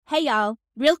Hey y'all,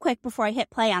 real quick before I hit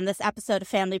play on this episode of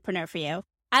Familypreneur for you,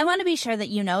 I want to be sure that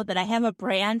you know that I have a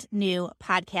brand new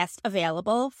podcast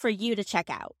available for you to check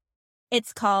out.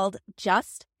 It's called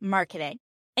Just Marketing,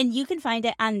 and you can find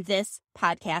it on this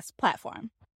podcast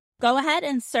platform. Go ahead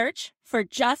and search for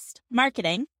Just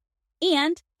Marketing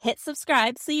and hit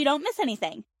subscribe so you don't miss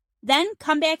anything. Then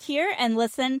come back here and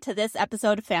listen to this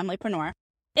episode of Familypreneur.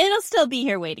 It'll still be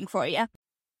here waiting for you.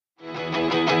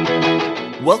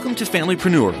 Welcome to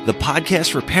Familypreneur, the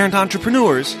podcast for parent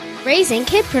entrepreneurs raising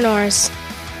kidpreneurs.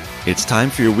 It's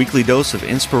time for your weekly dose of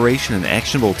inspiration and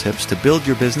actionable tips to build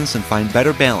your business and find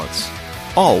better balance,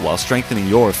 all while strengthening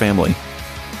your family.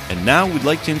 And now we'd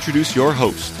like to introduce your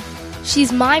host.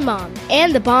 She's my mom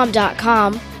and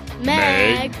thebomb.com,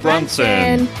 Meg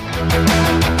Brunson.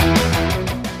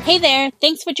 Hey there,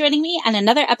 thanks for joining me on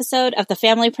another episode of the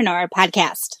Familypreneur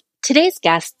podcast. Today's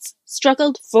guests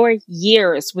struggled for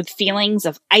years with feelings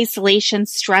of isolation,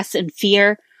 stress, and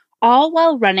fear, all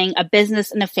while running a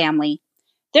business and a family.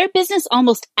 Their business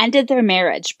almost ended their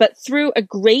marriage, but through a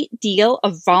great deal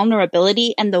of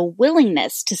vulnerability and the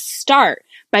willingness to start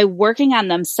by working on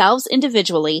themselves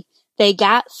individually, they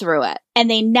got through it.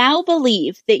 And they now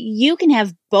believe that you can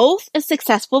have both a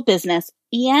successful business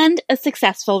and a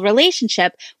successful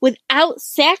relationship without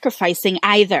sacrificing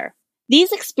either.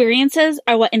 These experiences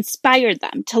are what inspired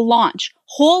them to launch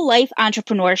Whole Life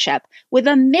Entrepreneurship with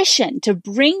a mission to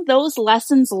bring those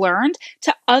lessons learned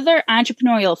to other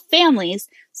entrepreneurial families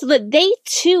so that they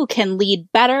too can lead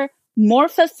better, more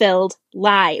fulfilled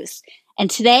lives.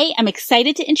 And today I'm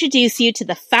excited to introduce you to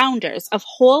the founders of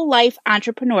Whole Life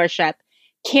Entrepreneurship,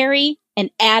 Carrie and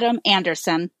Adam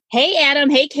Anderson. Hey, Adam.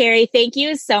 Hey, Carrie. Thank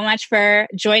you so much for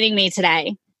joining me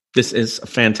today. This is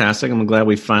fantastic. I'm glad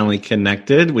we finally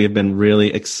connected. We have been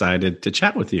really excited to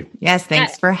chat with you. Yes,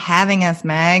 thanks for having us,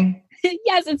 Meg.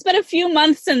 Yes, it's been a few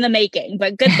months in the making,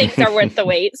 but good things are worth the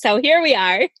wait. So here we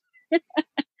are.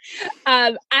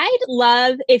 I'd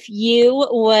love if you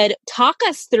would talk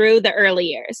us through the early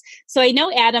years. So I know,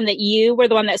 Adam, that you were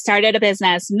the one that started a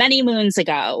business many moons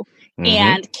ago,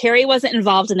 and Carrie wasn't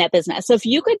involved in that business. So if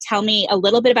you could tell me a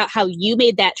little bit about how you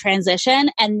made that transition,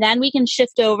 and then we can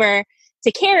shift over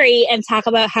to Carrie and talk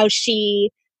about how she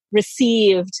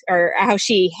received or how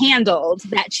she handled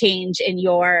that change in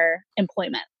your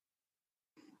employment.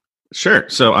 Sure.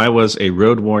 So I was a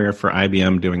road warrior for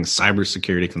IBM doing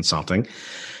cybersecurity consulting.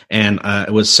 And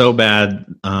it was so bad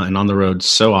and on the road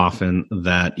so often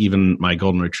that even my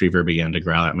golden retriever began to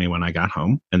growl at me when I got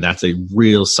home. And that's a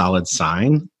real solid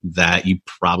sign that you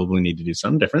probably need to do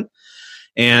something different.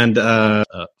 And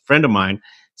a friend of mine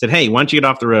said, hey, why don't you get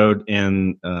off the road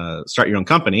and start your own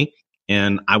company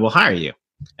and I will hire you.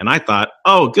 And I thought,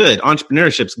 oh, good.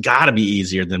 Entrepreneurship's got to be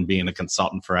easier than being a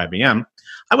consultant for IBM.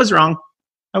 I was wrong.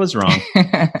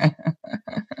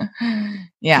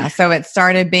 Yeah. So it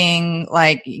started being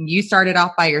like you started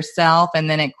off by yourself and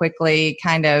then it quickly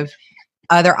kind of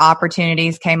other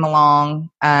opportunities came along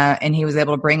and he was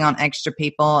able to bring on extra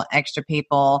people.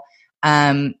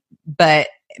 But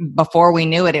before we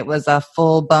knew it, it was a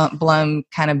full blown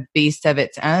kind of beast of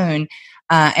its own.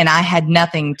 And I had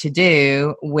nothing to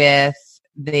do with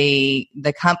the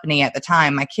company at the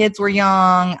time. My kids were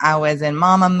young. I was in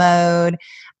mama mode.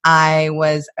 I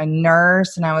was a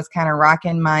nurse and I was kind of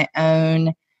rocking my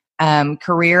own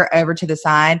career over to the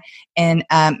side. And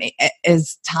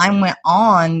as time went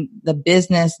on, the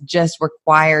business just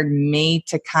required me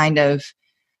to kind of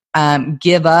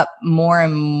give up more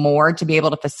and more to be able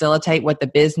to facilitate what the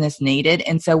business needed.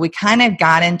 And so we kind of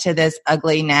got into this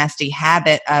ugly, nasty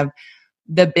habit of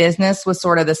the business was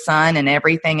sort of the sun and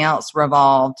everything else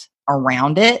revolved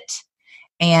around it.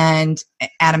 And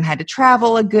Adam had to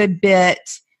travel a good bit.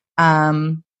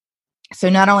 So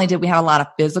not only did we have a lot of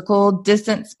physical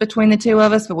distance between the two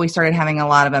of us, but we started having a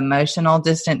lot of emotional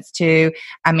distance too.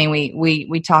 I mean,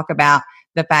 we talk about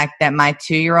the fact that my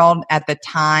 2-year-old at the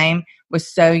time was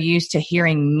so used to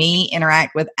hearing me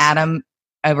interact with Adam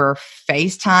over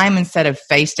FaceTime instead of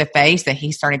face-to-face that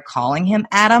he started calling him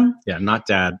Adam. Yeah, not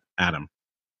Dad, Adam.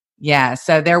 Yeah,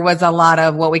 so there was a lot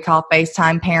of what we call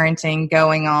FaceTime parenting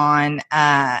going on.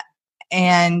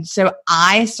 And so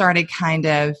I started kind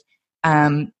of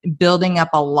building up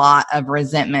a lot of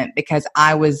resentment because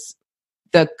I was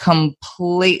the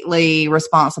completely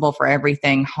responsible for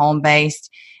everything home-based.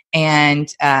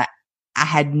 And I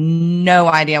had no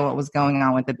idea what was going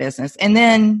on with the business. And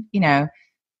then,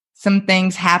 some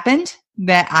things happened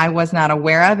that I was not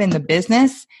aware of in the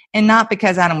business, and not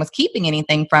because Adam was keeping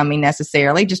anything from me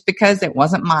necessarily, just because it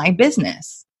wasn't my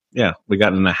business. Yeah, we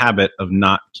got in the habit of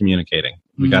not communicating.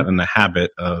 We got in the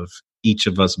habit of each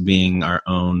of us being our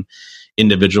own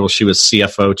individual. She was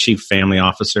CFO, Chief Family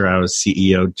Officer. I was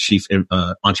CEO, Chief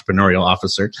Entrepreneurial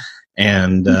Officer.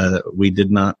 And we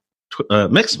did not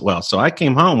mix well. So I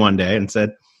came home one day and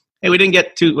said, hey, we didn't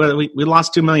get we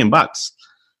lost $2 million.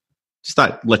 Just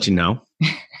thought I'd let you know.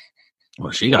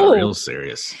 Well, she got real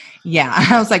serious. Yeah.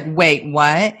 I was like, wait,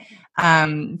 what?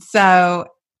 So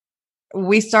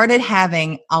we started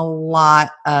having a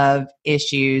lot of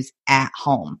issues at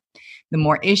home. The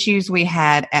more issues we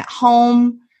had at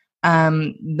home,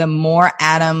 the more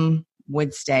Adam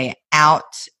would stay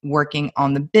out working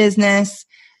on the business.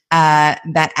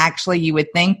 That actually you would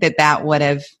think that would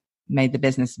have made the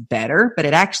business better, but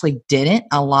it actually didn't.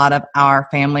 A lot of our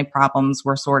family problems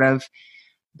were sort of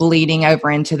bleeding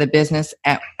over into the business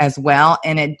as well.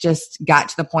 And it just got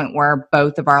to the point where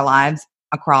both of our lives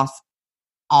across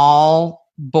all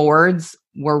boards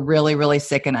were really, really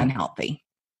sick and unhealthy.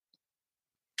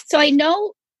 So I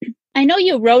know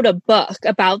you wrote a book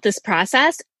about this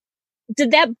process.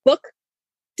 Did that book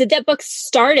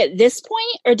start at this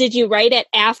point, or did you write it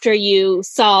after you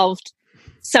solved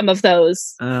some of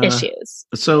those issues?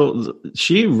 So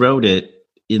she wrote it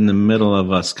in the middle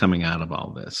of us coming out of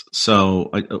all this.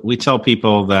 So we tell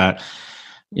people that,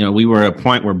 we were at a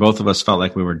point where both of us felt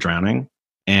like we were drowning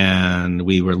and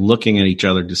we were looking at each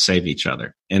other to save each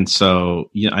other. And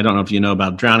so, I don't know if you know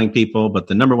about drowning people, but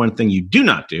the number one thing you do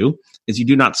not do is you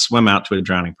do not swim out to a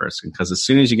drowning person, because as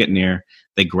soon as you get near,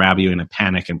 they grab you in a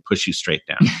panic and push you straight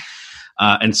down.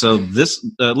 And so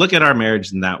look at our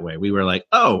marriage in that way. We were like,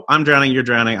 oh, I'm drowning, you're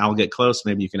drowning, I'll get close,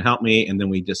 maybe you can help me. And then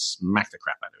we just smack the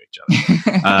crap out of each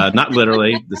other. Not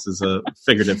literally, this is a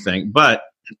figurative thing, but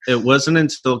it wasn't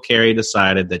until Carrie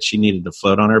decided that she needed to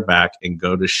float on her back and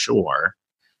go to shore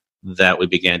that we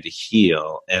began to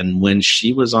heal. And when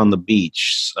she was on the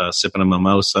beach, sipping a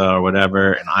mimosa or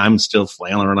whatever, and I'm still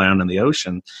flailing around in the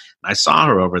ocean, I saw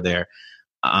her over there.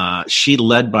 She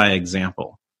led by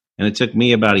example. And it took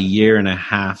me about 1.5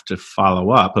 years to follow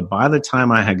up. But by the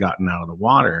time I had gotten out of the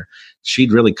water,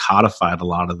 she'd really codified a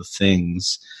lot of the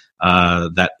things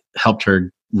that helped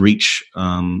her reach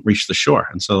the shore.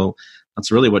 And so that's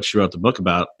really what she wrote the book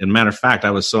about. And matter of fact,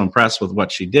 I was so impressed with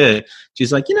what she did.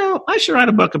 She's like, I should write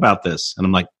a book about this. And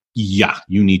I'm like, yeah,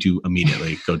 you need to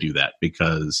immediately go do that,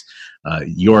 because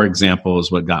your example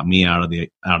is what got me out of the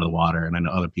water. And I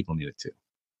know other people need it too.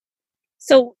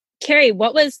 So Carrie,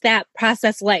 what was that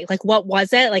process like? Like, what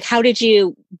was it? Like, how did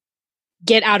you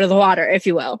get out of the water, if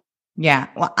you will? Yeah.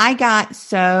 Well, I got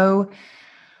so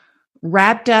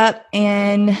wrapped up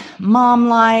in mom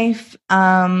life,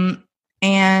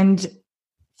 and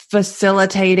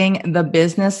facilitating the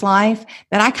business life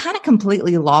that I kind of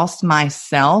completely lost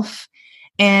myself.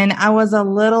 And I was a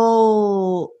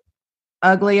little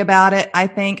ugly about it, I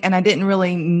think. And I didn't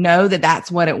really know that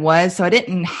that's what it was. So I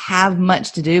didn't have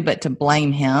much to do but to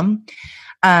blame him.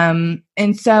 And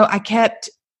so I kept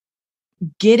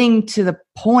getting to the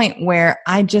point where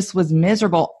I just was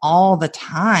miserable all the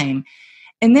time.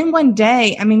 And then one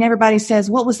day, everybody says,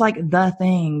 what was like the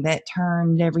thing that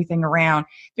turned everything around?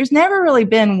 There's never really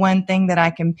been one thing that I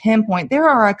can pinpoint. There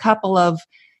are a couple of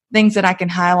things that I can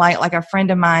highlight. Like a friend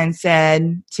of mine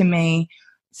said to me,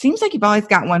 seems like you've always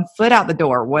got one foot out the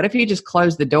door. What if you just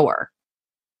close the door?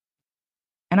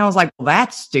 And I was like, well,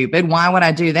 that's stupid. Why would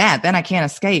I do that? Then I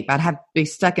can't escape. I'd have to be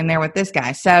stuck in there with this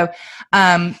guy. So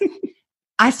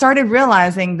I started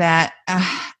realizing that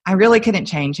I really couldn't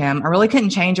change him. I really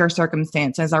couldn't change our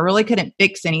circumstances. I really couldn't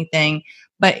fix anything,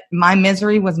 but my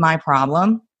misery was my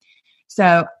problem.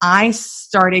 So I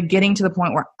started getting to the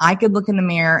point where I could look in the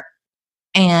mirror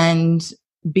and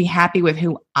be happy with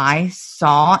who I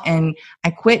saw. And I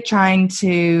quit trying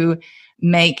to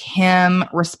make him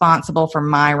responsible for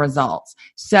my results.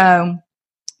 So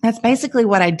that's basically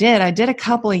what I did. I did a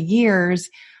couple of years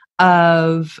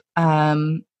of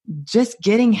just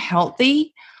getting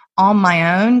healthy on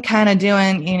my own, kind of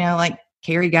doing, like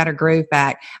Carrie got her groove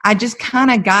back. I just kind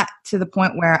of got to the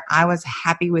point where I was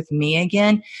happy with me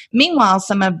again. Meanwhile,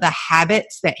 some of the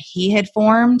habits that he had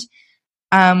formed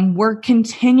were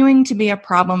continuing to be a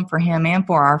problem for him and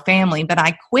for our family. But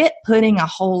I quit putting a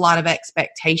whole lot of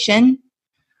expectation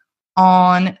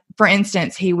on, for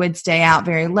instance, he would stay out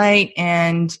very late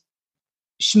and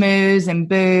schmooze and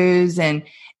booze, and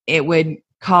it would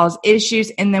cause issues.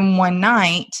 And then one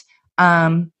night,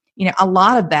 a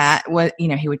lot of that was,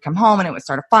 he would come home and it would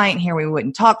start a fight, and here we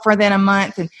wouldn't talk for then a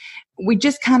month. And we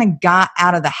just kind of got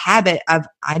out of the habit of,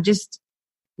 I just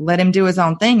let him do his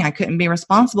own thing. I couldn't be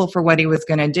responsible for what he was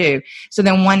going to do. So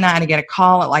then one night I get a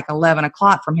call at like 11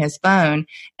 o'clock from his phone,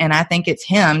 and I think it's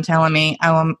him telling me,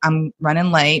 oh, I'm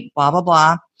running late, blah, blah,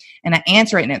 blah. And I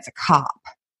answer it, and it's a cop.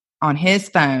 on his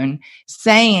phone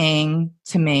saying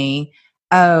to me,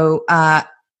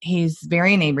 he's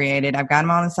very inebriated. I've got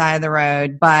him on the side of the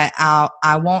road, but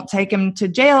I won't take him to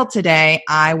jail today.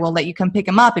 I will let you come pick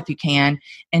him up if you can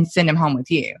and send him home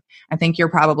with you. I think you're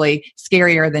probably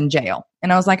scarier than jail.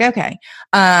 And I was like, okay.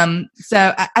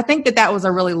 So I think that was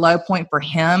a really low point for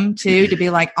him too, to be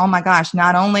like, oh my gosh,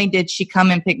 not only did she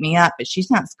come and pick me up, but she's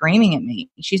not screaming at me.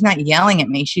 She's not yelling at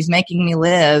me. She's making me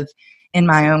live in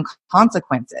my own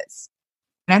consequences.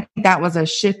 And I think that was a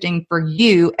shifting for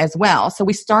you as well. So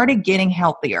we started getting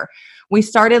healthier. We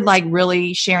started like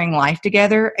really sharing life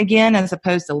together again, as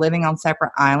opposed to living on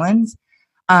separate islands.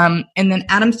 And then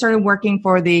Adam started working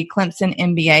for the Clemson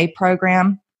MBA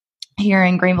program here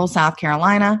in Greenville, South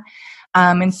Carolina.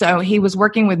 And so he was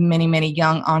working with many, many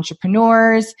young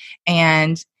entrepreneurs,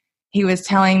 and he was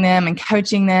telling them and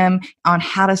coaching them on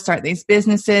how to start these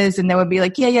businesses. And they would be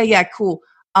like, yeah, cool.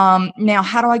 Now,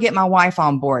 how do I get my wife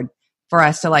on board for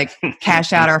us to like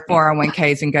cash out our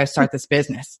 401ks and go start this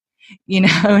business?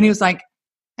 And he was like,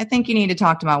 I think you need to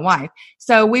talk to my wife.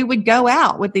 So we would go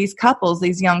out with these couples,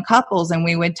 these young couples, and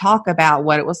we would talk about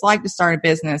what it was like to start a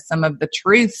business, some of the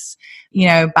truths,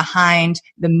 behind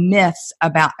the myths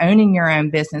about owning your own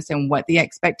business and what the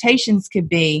expectations could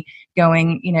be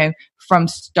going, from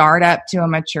startup to a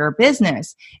mature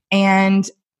business. And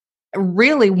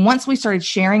really, once we started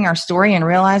sharing our story and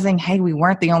realizing, hey, we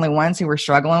weren't the only ones who were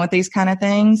struggling with these kind of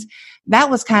things,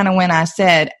 that was kind of when I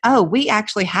said, oh, we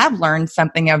actually have learned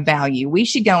something of value. We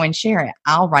should go and share it.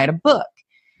 I'll write a book.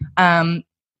 And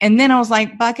then I was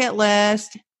like, bucket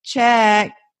list,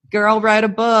 check. Girl wrote a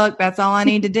book. That's all I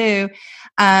need to do.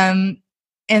 And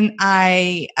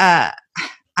I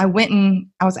went and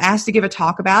I was asked to give a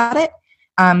talk about it.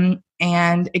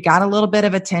 And it got a little bit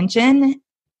of attention.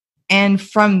 And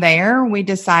from there, we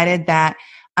decided that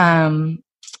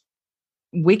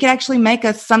we could actually make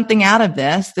something out of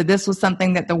this, that this was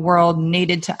something that the world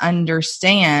needed to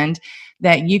understand,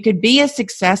 that you could be a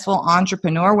successful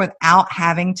entrepreneur without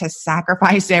having to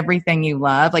sacrifice everything you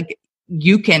love. Like,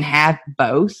 you can have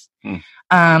both,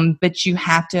 but you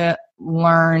have to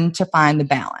learn to find the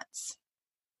balance.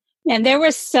 And there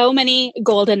were so many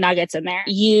golden nuggets in there.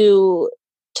 You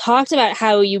talked about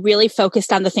how you really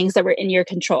focused on the things that were in your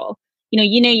control.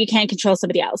 You can't control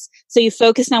somebody else. So you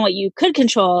focused on what you could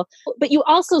control, but you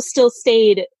also still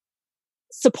stayed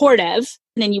supportive.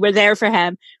 And then you were there for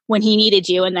him when he needed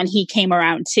you. And then he came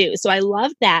around too. So I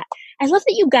love that. I love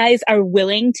that you guys are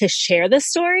willing to share the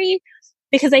story,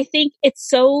 because I think it's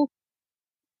so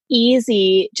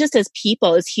easy, just as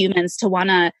people, as humans, to want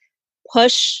to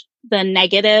push the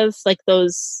negative, like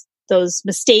those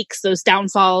mistakes, those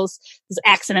downfalls, those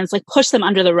accidents, like push them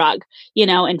under the rug,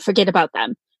 and forget about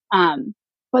them.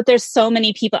 But there's so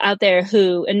many people out there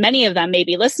who, and many of them may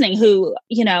be listening, who,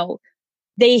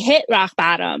 they hit rock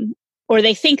bottom, or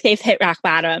they think they've hit rock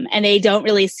bottom, and they don't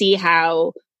really see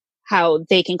how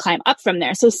they can climb up from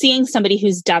there. So seeing somebody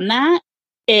who's done that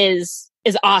is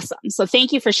awesome. So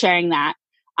thank you for sharing that.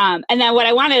 And then what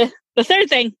I wanted,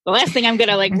 the last thing I'm going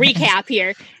to like recap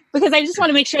here, because I just want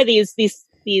to make sure these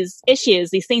issues,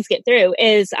 these things get through,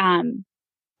 is,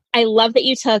 I love that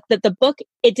you took that the book,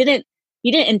 you didn't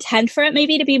intend for it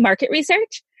maybe to be market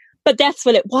research, but that's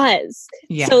what it was.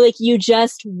 Yeah. So like you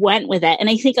just went with it. And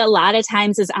I think a lot of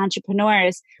times as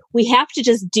entrepreneurs, we have to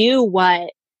just do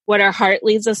what our heart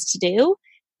leads us to do,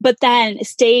 but then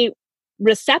stay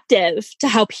receptive to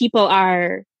how people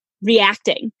are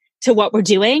reacting to what we're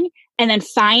doing, and then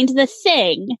find the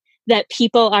thing that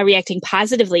people are reacting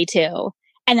positively to,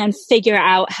 and then figure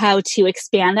out how to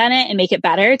expand on it and make it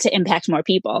better to impact more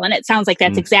people. And it sounds like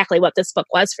that's exactly what this book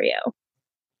was for you.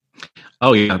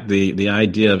 Oh yeah. The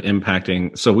idea of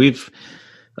impacting. So we've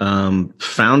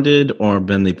founded or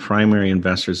been the primary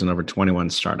investors in over 21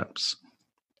 startups.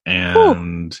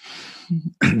 And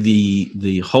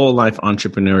the whole life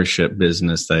entrepreneurship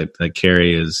business that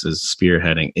Carrie is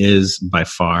spearheading is by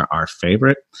far our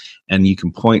favorite. And you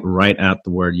can point right at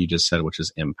the word you just said, which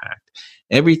is impact.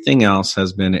 Everything else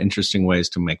has been interesting ways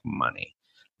to make money.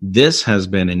 This has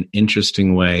been an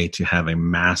interesting way to have a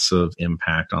massive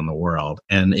impact on the world.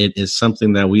 And it is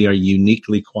something that we are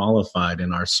uniquely qualified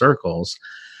in our circles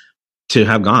to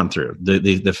have gone through.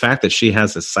 The fact that she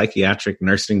has a psychiatric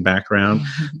nursing background,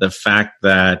 the fact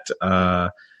that,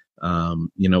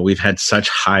 we've had such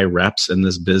high reps in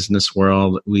this business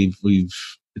world.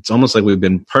 It's almost like we've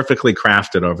been perfectly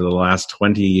crafted over the last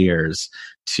 20 years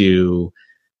to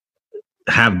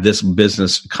have this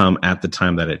business come at the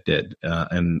time that it did.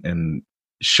 And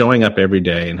showing up every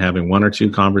day and having one or two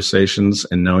conversations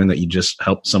and knowing that you just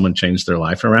helped someone change their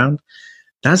life around,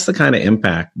 that's the kind of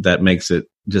impact that makes it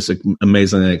just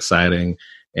amazingly exciting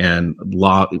And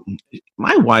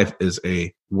my wife is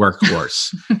a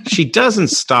workhorse. She doesn't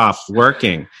stop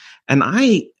working. And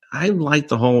I like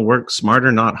the whole work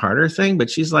smarter, not harder thing, but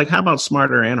she's like, how about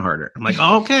smarter and harder? I'm like,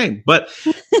 oh, okay. But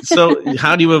so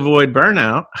how do you avoid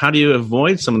burnout? How do you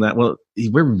avoid some of that? Well,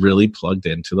 we're really plugged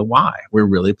into the why. We're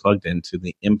really plugged into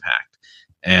the impact.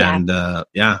 And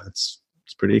it's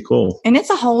pretty cool. And it's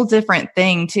a whole different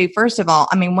thing too. First of all,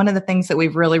 I mean, one of the things that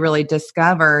we've really, really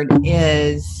discovered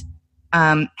is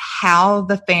how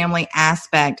the family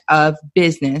aspect of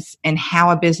business and how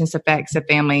a business affects a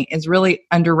family is really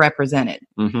underrepresented.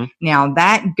 Mm-hmm. Now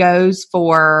that goes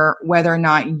for whether or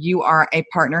not you are a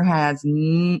partner has,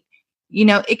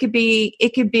 it could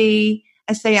be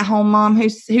a stay-at-home mom who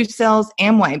sells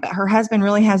Amway, but her husband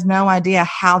really has no idea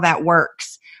how that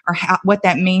works or what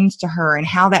that means to her and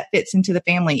how that fits into the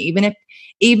family. Even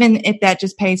if that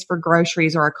just pays for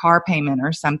groceries or a car payment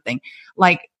or something,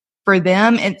 like for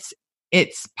them,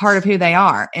 it's part of who they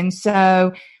are. And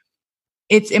so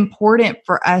it's important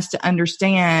for us to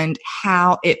understand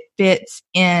how it fits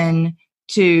in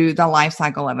to the life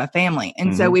cycle of a family.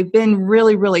 And so we've been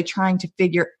really, really trying to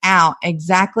figure out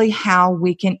exactly how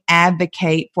we can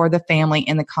advocate for the family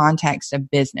in the context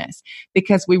of business,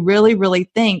 because we really,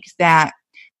 really think that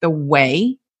the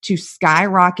way to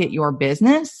skyrocket your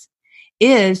business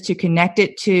is to connect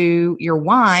it to your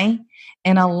why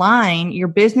and align your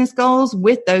business goals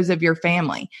with those of your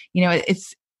family.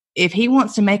 It's if he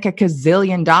wants to make $1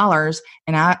 gazillion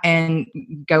and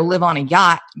go live on a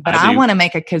yacht, but I want to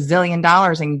make $1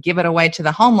 gazillion and give it away to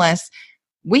the homeless,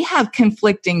 we have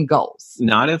conflicting goals.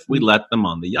 Not if we let them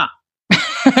on the yacht.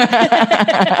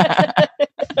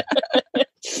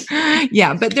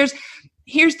 Yeah, but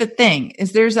here's the thing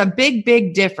is there's a big,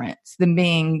 big difference than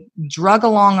being drug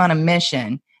along on a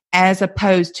mission as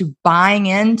opposed to buying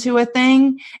into a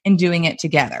thing and doing it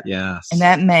together. Yes. And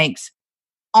that makes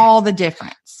all the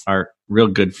difference. Our real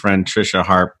good friend, Trisha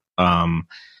Harp,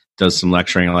 does some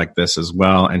lecturing like this as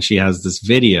well. And she has this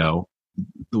video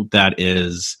that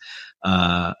is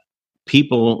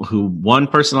people who one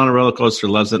person on a roller coaster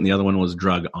loves it and the other one was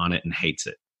drug on it and hates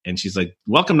it. And she's like,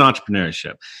 welcome to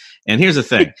entrepreneurship. And here's the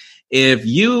thing. If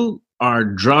you are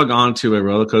drug onto a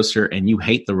roller coaster and you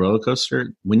hate the roller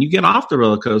coaster, when you get off the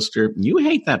roller coaster, you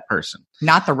hate that person.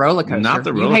 Not the roller coaster. Not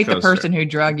the roller coaster. You hate coaster. the person who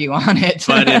drug you on it.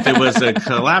 But if it was a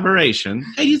collaboration,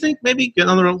 hey, do you think maybe getting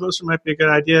on the roller coaster might be a good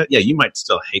idea? Yeah, you might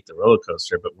still hate the roller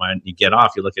coaster, but when you get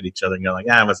off, you look at each other and go like,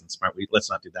 it wasn't smart.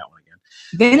 Let's not do that one again.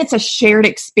 Then it's a shared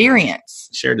experience.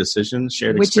 Shared decisions,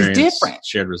 shared which experience, is different.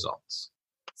 Shared results.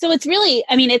 So it's really,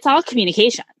 it's all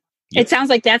communication. Yep. It sounds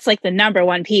like that's like the number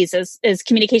one piece is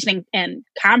communication and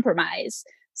compromise,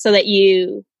 so that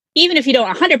you, even if you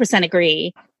don't 100%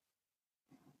 agree,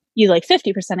 you like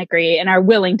 50% agree and are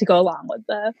willing to go along with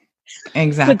the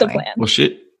plan. Well,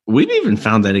 we've even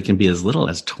found that it can be as little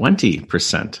as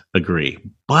 20% agree,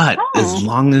 but as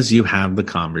long as you have the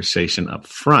conversation up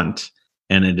front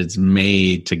and it is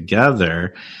made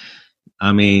together,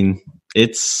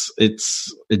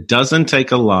 it doesn't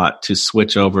take a lot to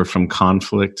switch over from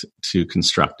conflict to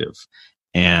constructive.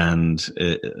 And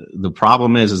the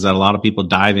problem is that a lot of people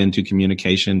dive into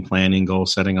communication, planning, goal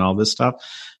setting, all this stuff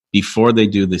before they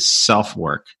do the self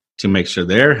work to make sure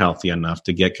they're healthy enough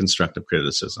to get constructive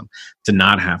criticism, to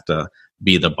not have to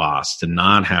be the boss, to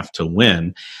not have to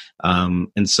win.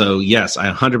 And so, yes,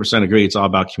 I 100% agree. It's all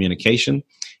about communication.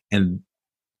 And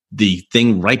the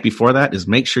thing right before that is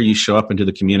make sure you show up into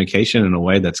the communication in a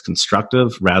way that's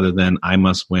constructive rather than I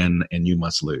must win and you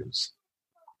must lose.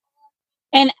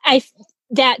 And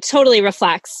that totally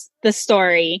reflects the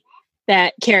story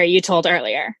that Carrie, you told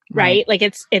earlier, right? Like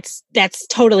that's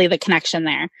totally the connection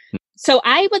there. So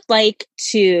I would like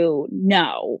to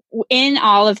know, in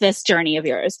all of this journey of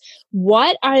yours,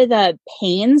 what are the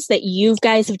pains that you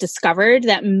guys have discovered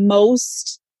that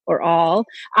most or all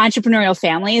entrepreneurial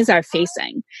families are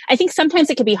facing? I think sometimes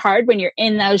it can be hard when you're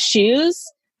in those shoes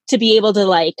to be able to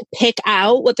like pick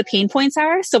out what the pain points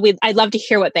are. So I'd love to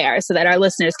hear what they are so that our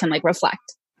listeners can like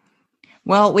reflect.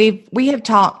 Well, we have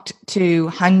talked to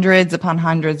hundreds upon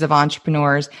hundreds of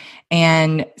entrepreneurs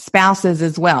and spouses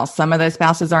as well. Some of those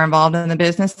spouses are involved in the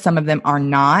business. Some of them are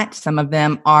not. Some of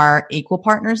them are equal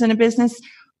partners in a business.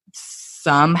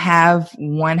 One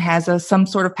has some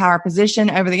sort of power position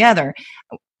over the other.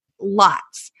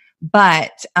 Lots.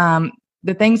 But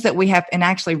the things that we have, and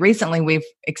actually recently we've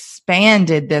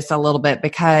expanded this a little bit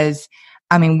because,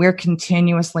 we're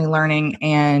continuously learning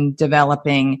and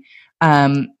developing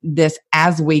this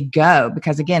as we go,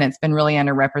 because again, it's been really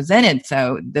underrepresented.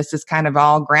 So this is kind of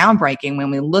all groundbreaking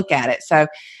when we look at it. So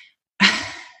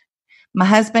My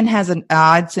husband has an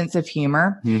odd sense of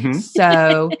humor. Mm-hmm.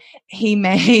 So he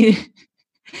made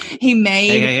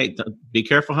Hey, be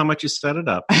careful how much you set it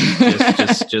up.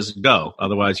 Just go.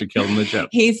 Otherwise you're killing the joke.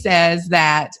 He says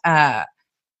that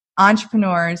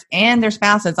entrepreneurs and their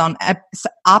spouses on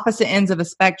opposite ends of a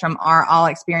spectrum are all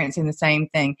experiencing the same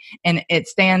thing. And it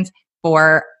stands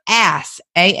for ASS,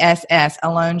 ASS,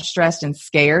 alone, stressed, and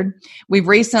scared. We've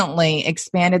recently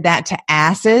expanded that to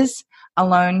ASSes,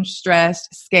 alone,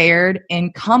 stressed, scared,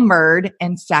 encumbered,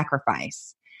 and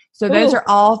sacrifice. So those are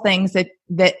all things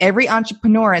that every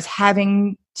entrepreneur is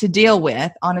having to deal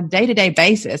with on a day-to-day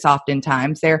basis.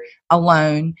 Oftentimes they're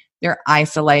alone, they're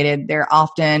isolated, they're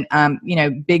often,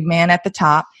 big man at the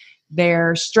top.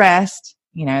 They're stressed.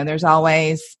 There's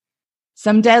always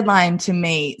some deadline to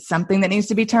meet, something that needs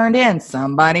to be turned in.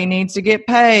 Somebody needs to get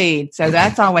paid. So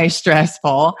that's always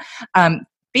stressful.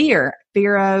 Fear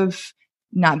of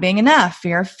not being enough,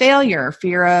 fear of failure,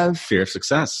 fear of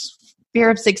success,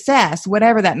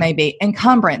 whatever that may be.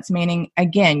 Encumbrance, meaning,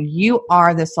 again, you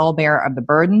are the sole bearer of the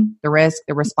burden, the risk,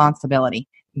 the responsibility.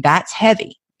 That's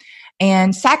heavy.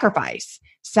 And sacrifice,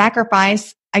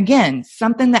 again,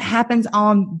 something that happens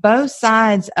on both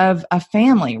sides of a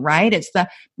family, right? It's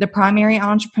the primary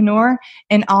entrepreneur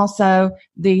and also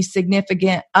the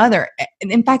significant other.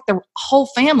 In fact, the whole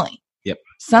family. Yep.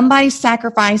 Somebody's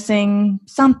sacrificing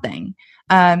something,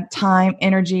 time,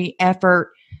 energy,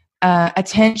 effort,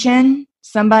 attention.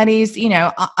 Somebody's,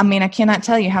 I cannot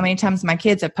tell you how many times my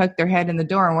kids have poked their head in the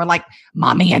door and we're like,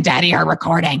 Mommy and Daddy are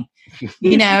recording.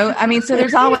 So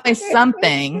there's always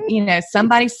something,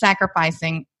 somebody's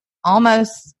sacrificing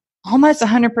almost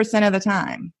 100% of the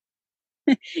time.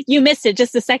 You missed it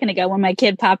just a second ago when my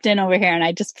kid popped in over here and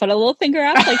I just put a little finger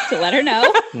up to let her know.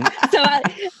 So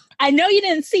I know you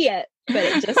didn't see it, but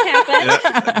it just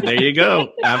happened. Yep, there you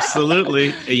go.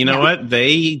 Absolutely. You know what?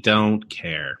 They don't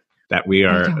care that we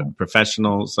are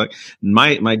professionals. Like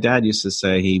my dad used to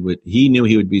say he knew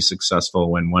he would be successful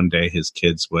when one day his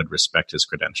kids would respect his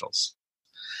credentials.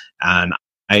 And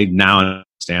I now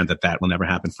understand that will never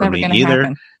happen for me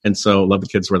either. And so love the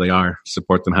kids where they are,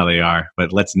 support them how they are,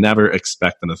 but let's never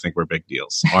expect them to think we're big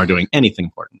deals or doing anything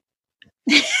important.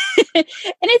 And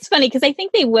it's funny because I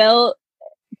think they will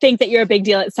think that you're a big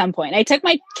deal at some point. I took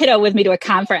my kiddo with me to a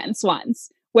conference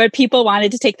once where people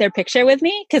wanted to take their picture with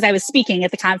me because I was speaking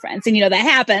at the conference. And that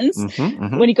happens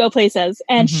when you go places.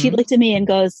 And she looked at me and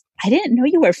goes, I didn't know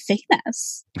you were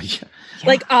famous. Yeah.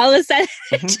 Like all of a sudden.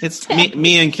 It's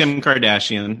me and Kim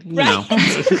Kardashian.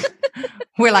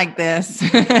 We're like this.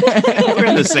 We're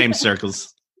in the same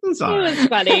circles. It's all right. It was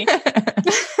funny.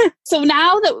 So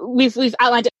now that we've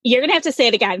outlined it, you're going to have to say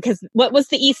it again because what was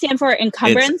the E stand for?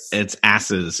 Encumbrance? It's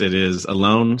ASSes. It is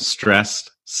alone, stressed,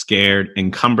 scared,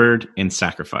 encumbered, and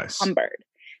sacrifice. Encumbered.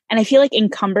 And I feel like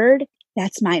encumbered,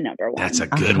 that's my number one. That's a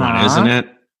good one, isn't it?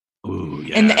 Ooh,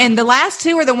 yeah. And the last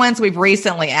two are the ones we've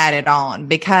recently added on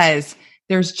because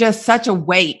there's just such a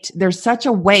weight. There's such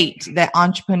a weight that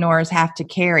entrepreneurs have to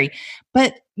carry.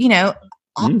 But,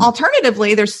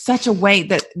 alternatively, there's such a weight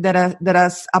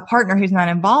that a partner who's not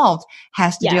involved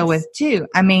has to deal with too.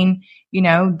 I mean,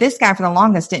 this guy for the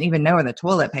longest didn't even know where the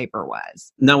toilet paper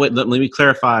was. No, wait, let me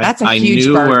clarify. That's a I huge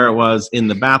knew burden. where it was in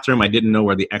the bathroom. I didn't know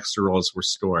where the extra rolls were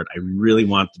stored. I really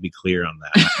want to be clear on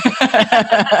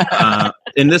that.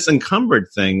 And this encumbered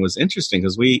thing was interesting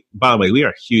because by the way, we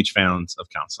are huge fans of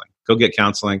counseling. Go get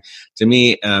counseling. To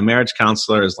me, a marriage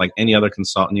counselor is like any other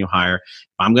consultant you hire.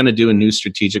 If I'm going to do a new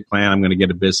strategic plan, I'm going to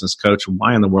get a business coach.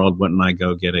 Why in the world wouldn't I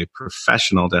go get a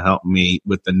professional to help me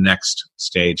with the next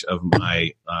stage of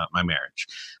my marriage?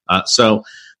 So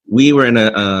we were in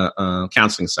a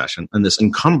counseling session and this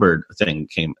encumbered thing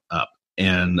came up.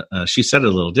 And she said it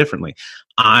a little differently.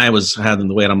 I was having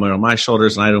the weight on my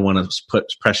shoulders, and I didn't want to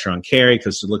put pressure on Carrie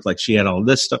because it looked like she had all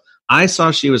this stuff. I saw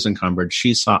she was encumbered.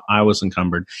 She saw I was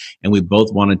encumbered. And we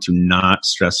both wanted to not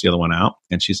stress the other one out.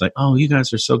 And she's like, oh, you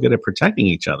guys are so good at protecting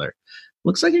each other.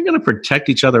 Looks like you're going to protect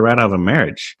each other right out of a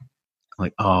marriage. I'm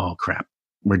like, oh, crap.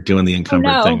 We're doing the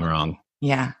encumbered thing wrong.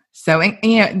 Yeah. So,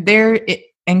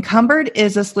 encumbered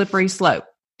is a slippery slope.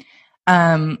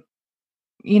 When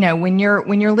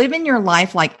you're living your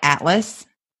life like Atlas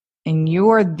and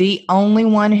you're the only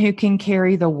one who can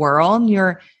carry the world,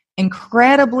 you're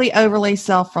incredibly overly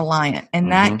self-reliant.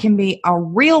 And that can be a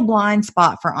real blind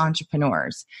spot for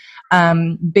entrepreneurs.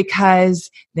 Because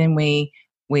then we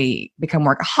become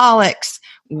workaholics.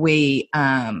 We,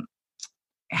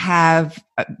 have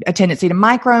a tendency to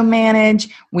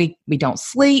micromanage. We don't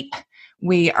sleep.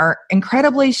 We are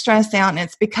incredibly stressed out, and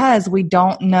it's because we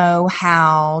don't know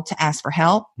how to ask for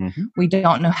help. We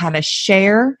don't know how to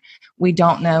share. We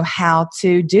don't know how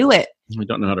to do it We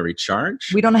don't know how to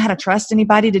recharge. We don't know how to trust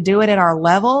anybody to do it at our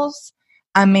levels.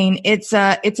 I mean, it's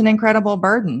an incredible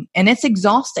burden, and it's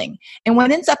exhausting. And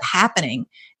what ends up happening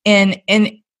in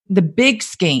the big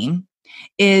scheme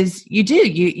is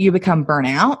you become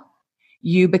burnout.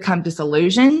 You become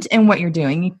disillusioned in what you're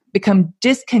doing. You become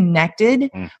disconnected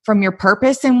from your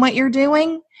purpose in what you're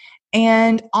doing.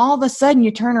 And all of a sudden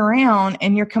you turn around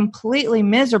and you're completely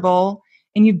miserable,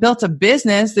 and you've built a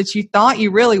business that you thought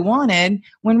you really wanted,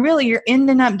 when really you're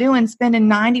ending up spending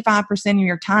 95% of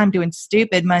your time doing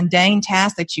stupid, mundane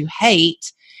tasks that you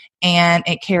hate, and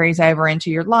it carries over into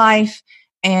your life,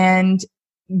 and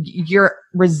you're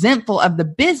resentful of the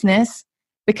business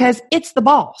because it's the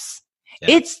boss.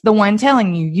 Yeah. It's the one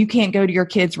telling you can't go to your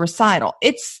kid's recital.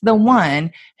 It's the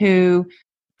one who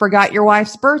forgot your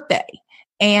wife's birthday,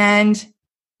 and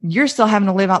you're still having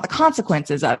to live out the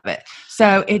consequences of it.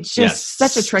 So it's just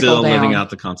such a trickle down. Still living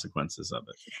out the consequences of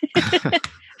it.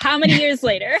 How many years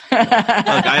later?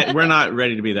 Look, we're not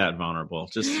ready to be that vulnerable.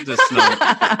 Just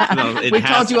know. We've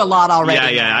told you a lot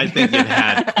already. Yeah. I think you've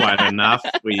had quite enough.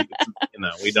 We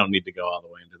don't need to go all the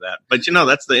way into that. But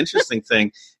that's the interesting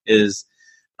thing is,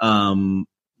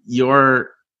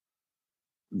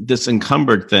 this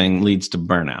encumbered thing leads to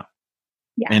burnout.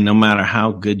 Yeah. And no matter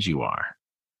how good you are,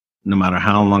 no matter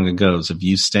how long it goes, if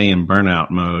you stay in burnout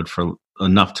mode for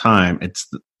enough time, it's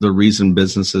the reason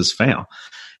businesses fail.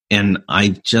 And I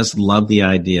just love the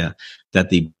idea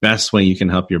that the best way you can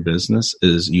help your business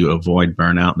is you avoid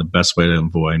burnout. The best way to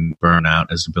avoid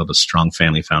burnout is to build a strong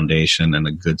family foundation and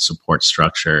a good support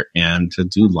structure, and to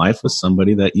do life with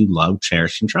somebody that you love,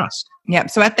 cherish, and trust. Yeah.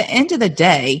 So at the end of the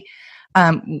day,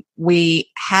 we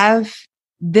have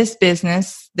this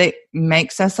business that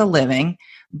makes us a living,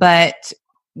 but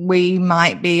we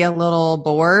might be a little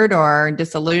bored or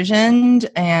disillusioned,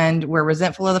 and we're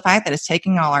resentful of the fact that it's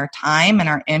taking all our time and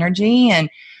our energy, and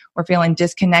we're feeling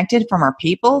disconnected from our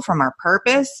people, from our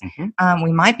purpose. Mm-hmm.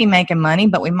 We might be making money,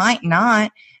 but we might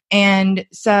not. And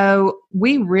so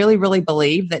we really, really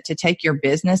believe that to take your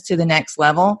business to the next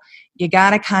level, you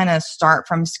got to kind of start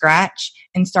from scratch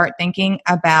and start thinking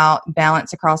about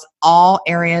balance across all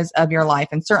areas of your life.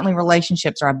 And certainly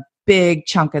relationships are a big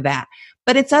chunk of that.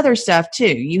 But it's other stuff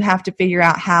too. You have to figure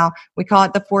out how, we call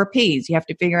it the 4 Ps. You have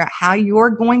to figure out how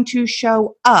you're going to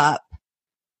show up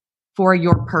for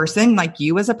your person, like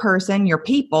you as a person, your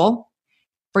people,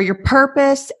 for your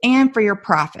purpose, and for your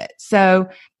profit. So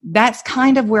that's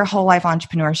kind of where whole life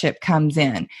entrepreneurship comes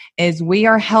in, is we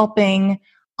are helping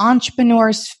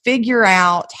entrepreneurs figure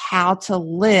out how to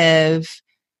live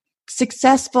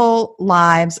successful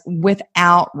lives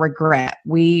without regret.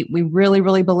 We really,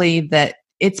 really believe that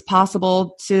it's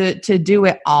possible to do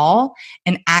it all.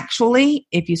 And actually,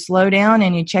 if you slow down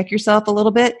and you check yourself a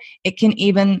little bit, it can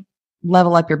even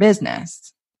level up your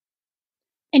business.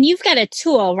 And you've got a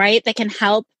tool, right, that can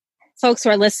help folks who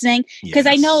are listening? Because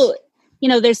I know,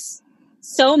 there's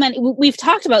so many, we've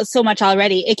talked about so much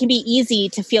already. It can be easy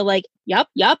to feel like, yup.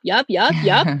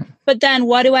 But then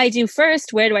what do I do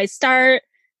first? Where do I start?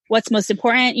 What's most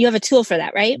important? You have a tool for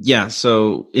that, right? Yeah.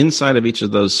 So inside of each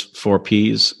of those 4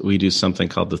 Ps, we do something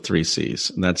called the 3 Cs.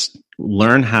 And that's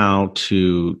learn how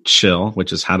to chill,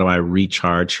 which is how do I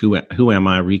recharge? Who am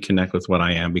I? Reconnect with what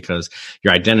I am, because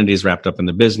your identity is wrapped up in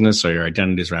the business, or your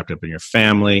identity is wrapped up in your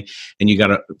family. And you got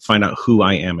to find out who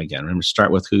I am again. Remember,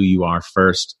 start with who you are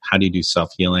first. How do you do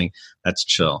self-healing? That's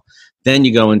chill. Then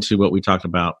you go into what we talked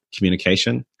about,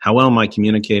 communication. How well am I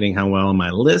communicating? How well am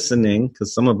I listening?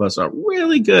 Because some of us are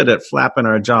really good at flapping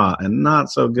our jaw and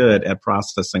not so good at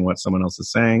processing what someone else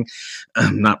is saying.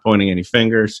 I'm not pointing any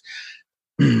fingers,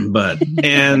 but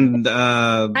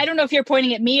I don't know if you're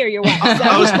pointing at me or your wife.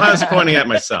 I was pointing at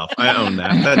myself. I own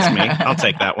that. That's me. I'll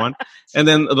take that one. And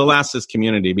then the last is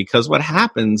community, because what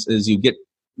happens is you get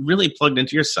really plugged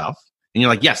into yourself. And you're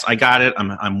like, yes, I got it.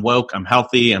 I'm woke. I'm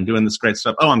healthy. I'm doing this great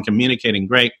stuff. Oh, I'm communicating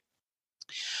great.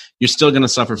 You're still going to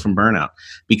suffer from burnout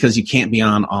because you can't be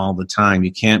on all the time.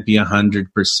 You can't be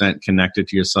 100% connected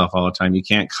to yourself all the time. You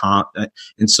can't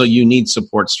and so you need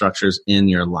support structures in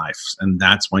your life. And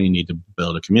that's why you need to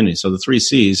build a community. So the 3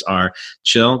 Cs are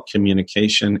chill,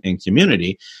 communication, and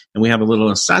community. And we have a little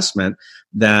assessment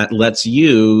that lets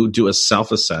you do a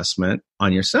self-assessment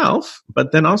on yourself,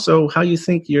 but then also how you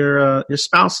think your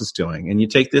spouse is doing. And you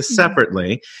take this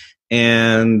separately,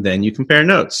 and then you compare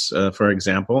notes. For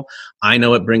example, I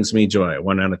know it brings me joy.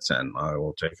 1 out of 10. I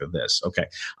will take this. Okay.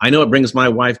 I know it brings my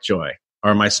wife joy,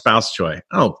 or my spouse joy.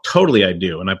 Oh, totally I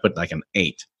do. And I put like an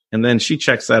 8. And then she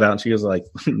checks that out and she goes like,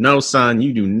 no, son,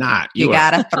 you do not. You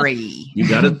got a 3. You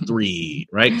got a 3,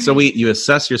 right? So you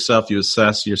assess yourself, you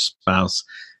assess your spouse.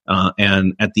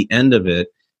 And at the end of it,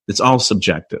 it's all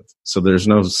subjective. So there's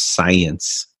no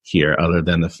science here other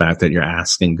than the fact that you're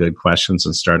asking good questions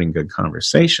and starting good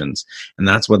conversations. And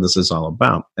that's what this is all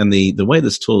about. And the way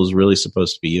this tool is really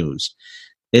supposed to be used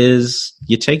is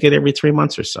you take it every 3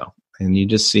 months or so, and you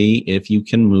just see if you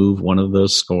can move one of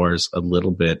those scores a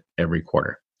little bit every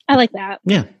quarter. I like that.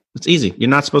 Yeah, it's easy. You're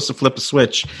not supposed to flip a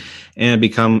switch and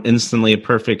become instantly a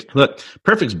perfect. Look,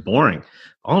 perfect's boring.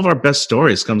 All of our best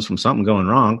stories comes from something going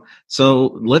wrong.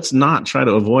 So let's not try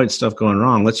to avoid stuff going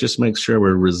wrong. Let's just make sure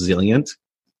we're resilient,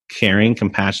 caring,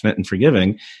 compassionate, and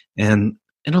forgiving, and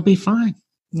it'll be fine.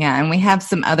 Yeah, and we have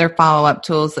some other follow-up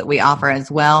tools that we offer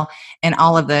as well, and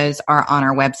all of those are on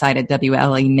our website at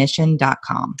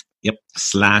wlemission.com. Yep,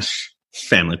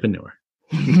 /familypreneur.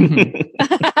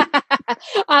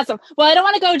 Awesome. Well, I don't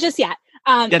want to go just yet.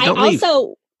 Don't leave.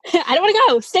 I don't want to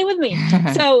go. Stay with me.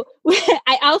 So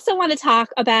I also want to talk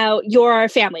about your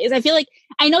families. I feel like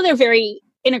I know they're very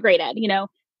integrated,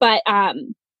 but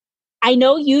I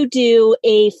know you do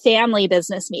a family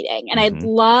business meeting, and I'd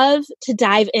love to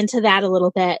dive into that a little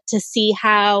bit to see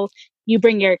how you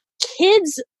bring your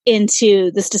kids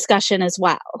into this discussion as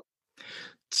well.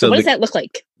 So what does that look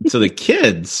like? So the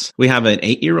kids, we have an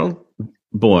 8-year-old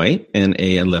boy and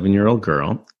a 11-year-old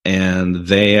girl, and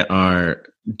they are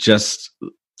just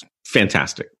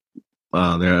fantastic.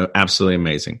 They're absolutely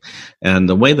amazing. And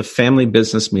the way the family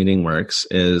business meeting works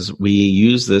is we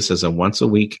use this as a once a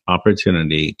week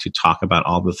opportunity to talk about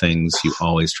all the things you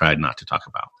always tried not to talk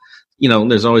about.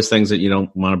 There's always things that you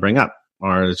don't want to bring up,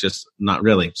 or it's just not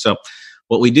really. So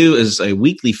what we do is a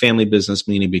weekly family business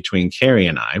meeting between Carrie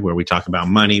and I, where we talk about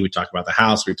money, we talk about the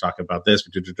house, we talk about this,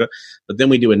 but then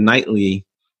we do a nightly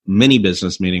mini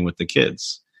business meeting with the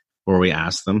kids where we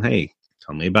ask them, hey,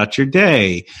 tell me about your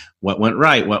day. What went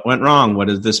right? What went wrong? What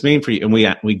does this mean for you? And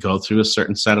we go through a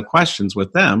certain set of questions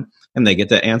with them, and they get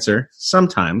to answer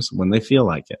sometimes when they feel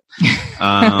like it.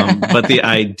 But the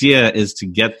idea is to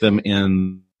get them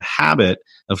in the habit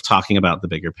of talking about the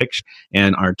bigger picture.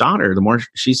 And our daughter, the more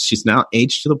she's now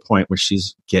aged to the point where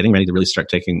she's getting ready to really start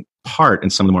taking part in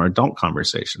some of the more adult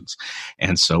conversations.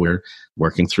 And so we're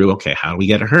working through, okay, how do we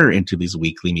get her into these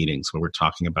weekly meetings where we're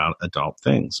talking about adult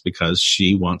things? Because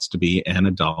she wants to be an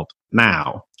adult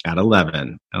now at 11.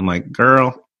 And I'm like,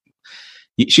 girl,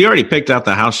 she already picked out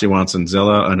the house she wants in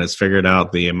Zillow and has figured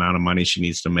out the amount of money she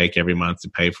needs to make every month to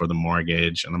pay for the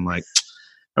mortgage. And I'm like,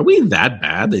 are we that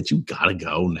bad that you gotta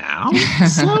go now?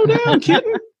 Slow down,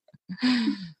 kitten.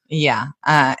 Yeah.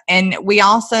 And we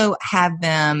also have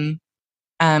them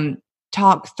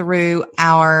talk through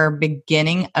our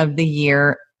beginning of the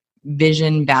year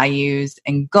vision, values,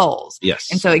 and goals. Yes.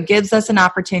 And so it gives us an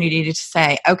opportunity to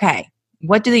say, okay,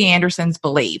 what do the Andersons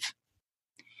believe?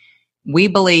 We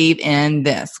believe in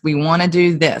this. We want to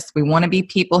do this. We want to be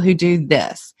people who do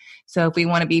this. So if we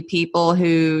want to be people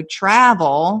who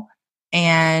travel,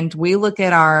 and we look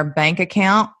at our bank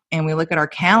account and we look at our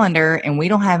calendar and we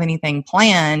don't have anything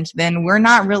planned, then we're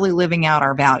not really living out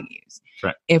our values.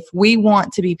 Right. If we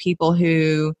want to be people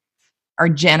who are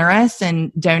generous and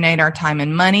donate our time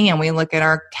and money, and we look at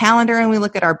our calendar and we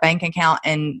look at our bank account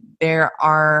and there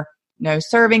are no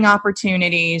serving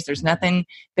opportunities, there's nothing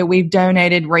that we've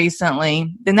donated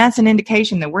recently, then that's an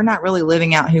indication that we're not really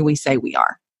living out who we say we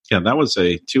are. Yeah, that was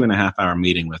a 2.5-hour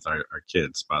meeting with our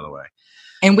kids, by the way.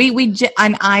 And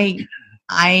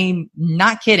I'm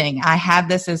not kidding. I have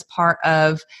this as part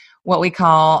of what we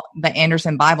call the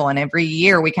Anderson Bible. And every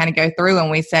year we kind of go through and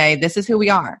we say, this is who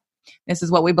we are. This is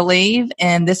what we believe.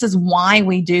 And this is why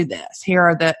we do this. Here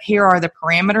are the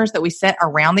parameters that we set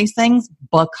around these things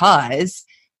because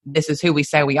this is who we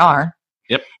say we are.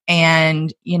 Yep.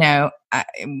 And,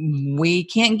 we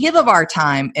can't give of our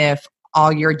time if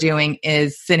all you're doing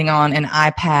is sitting on an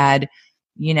iPad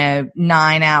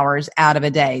 9 hours out of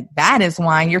a day. That is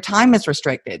why your time is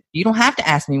restricted. You don't have to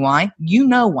ask me why. You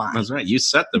know why. That's right. You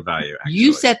set the value. Actually.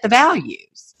 You set the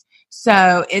values.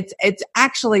 So it's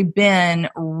actually been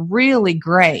really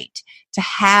great to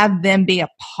have them be a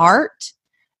part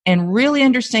and really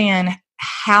understand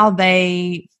how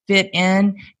they fit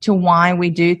in to why we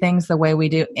do things the way we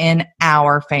do in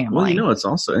our family. Well, what's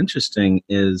also interesting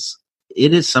is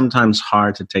it is sometimes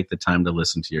hard to take the time to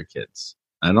listen to your kids.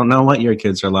 I don't know what your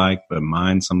kids are like, but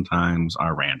mine sometimes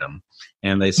are random,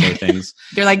 and they say things.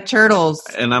 They're like turtles,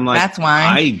 and I'm like, that's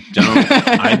why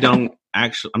I don't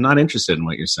actually. I'm not interested in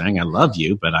what you're saying. I love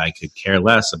you, but I could care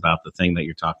less about the thing that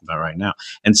you're talking about right now.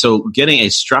 And so, getting a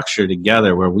structure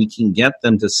together where we can get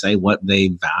them to say what they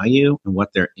value and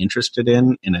what they're interested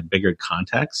in a bigger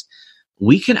context,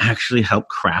 we can actually help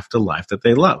craft a life that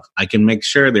they love. I can make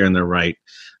sure they're in the right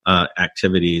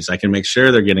activities. I can make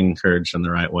sure they're getting encouraged in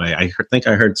the right way. I think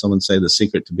I heard someone say the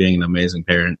secret to being an amazing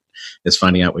parent is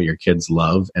finding out what your kids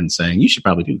love and saying, you should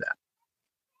probably do that.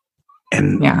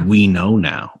 And we know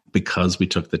now, because we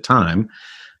took the time,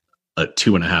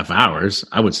 2.5 hours.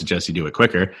 I would suggest you do it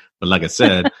quicker. But like I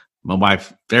said, my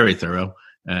wife, very thorough.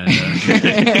 And,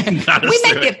 we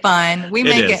make it fun. We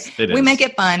make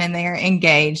it fun, and they're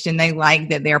engaged, and they like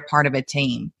that they're part of a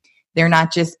team. They're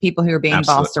not just people who are being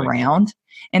bossed around.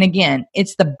 And again,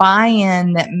 it's the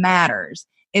buy-in that matters.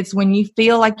 It's when you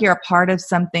feel like you're a part of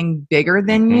something bigger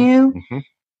than you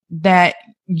that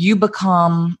you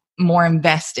become more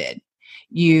invested.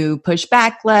 You push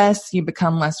back less, you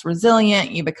become less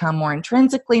resilient, you become more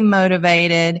intrinsically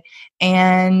motivated,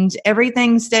 and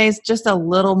everything stays just a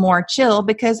little more chill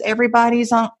because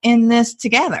everybody's in this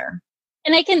together.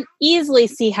 And I can easily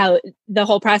see how the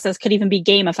whole process could even be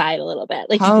gamified a little bit.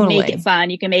 Like Totally. You can make it fun,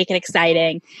 you can make it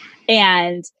exciting.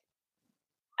 And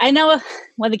I know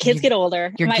when the kids get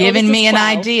older. You're giving me an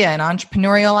idea, an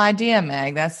entrepreneurial idea,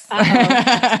 Meg. That's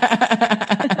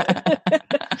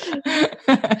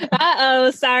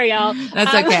sorry, y'all.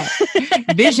 That's okay.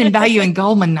 Vision, value, and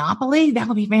goal monopoly. That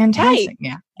would be fantastic. Right.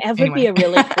 Yeah. It would be a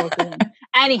really cool thing.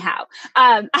 Anyhow,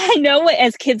 I know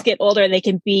as kids get older, they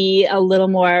can be a little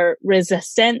more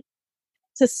resistant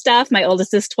to stuff. My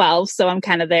oldest is 12, so I'm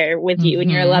kind of there with you and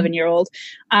your 11-year-old.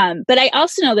 But I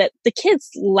also know that the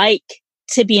kids like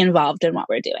to be involved in what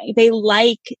we're doing. They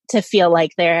like to feel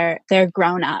like they're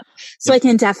grown up. So I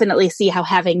can definitely see how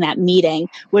having that meeting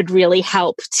would really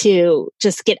help to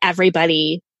just get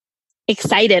everybody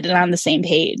excited and on the same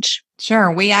page. Sure.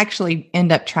 We actually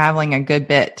end up traveling a good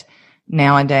bit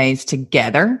nowadays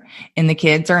together, and the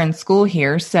kids are in school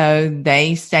here, so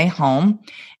they stay home.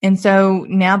 And so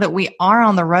now that we are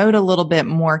on the road a little bit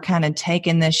more, kind of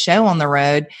taking this show on the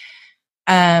road,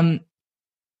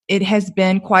 it has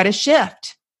been quite a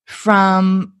shift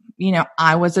from,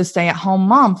 I was a stay-at-home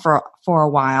mom for a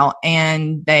while,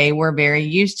 and they were very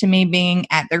used to me being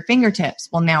at their fingertips.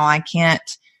 Well, now I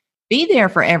can't be there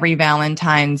for every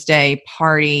Valentine's Day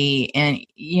party, and,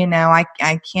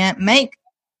 I can't make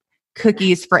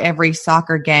cookies for every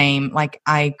soccer game like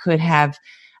I could have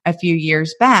a few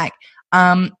years back.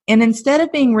 And instead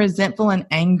of being resentful and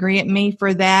angry at me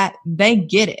for that, they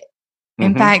get it.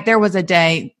 In fact, there was a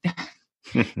day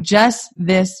just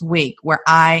this week where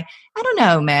I don't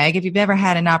know, Meg, if you've ever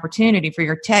had an opportunity for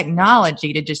your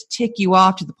technology to just tick you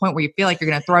off to the point where you feel like you're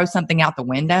going to throw something out the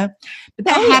window. But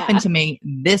that happened to me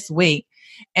this week.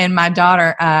 And my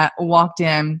daughter walked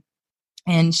in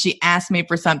and she asked me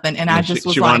for something. And I just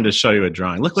was she wanted to show you a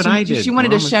drawing. Look what I did. She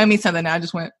wanted to show me something. And I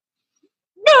just went,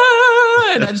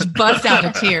 and I just bust out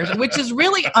into tears, which is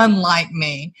really unlike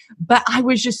me. But I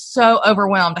was just so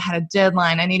overwhelmed. I had a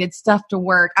deadline. I needed stuff to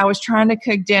work. I was trying to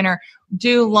cook dinner,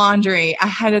 do laundry. I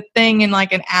had a thing in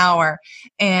like an hour,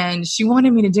 and she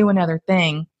wanted me to do another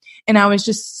thing. And I was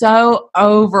just so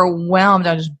overwhelmed.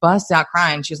 I just bust out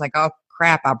crying. She was like, oh,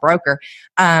 crap, I broke her.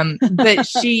 But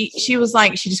she was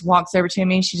like, she just walks over to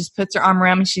me. She just puts her arm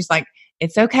around me. She's like,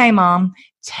 it's okay, Mom.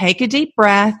 Take a deep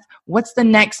breath. What's the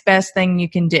next best thing you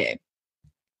can do?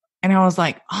 And I was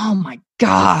like, oh my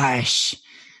gosh,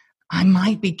 I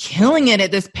might be killing it at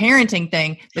this parenting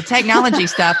thing. The technology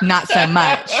stuff, not so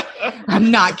much. I'm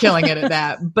not killing it at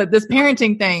that. But this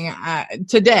parenting thing,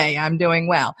 today I'm doing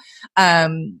well.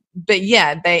 But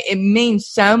yeah, it means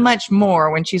so much more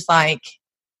when she's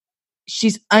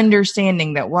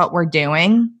understanding that what we're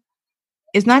doing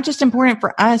is not just important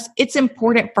for us, it's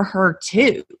important for her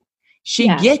too. She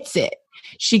gets it.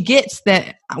 She gets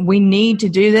that we need to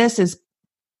do this as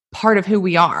part of who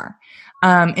we are.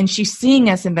 And she's seeing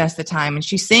us invest the time, and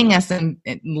she's seeing us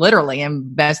literally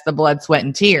invest the blood, sweat,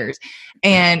 and tears.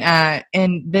 And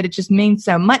that it just means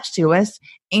so much to us.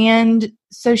 And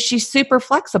so she's super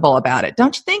flexible about it.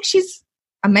 Don't you think she's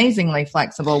amazingly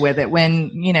flexible with it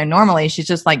when, normally she's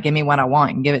just like, give me what I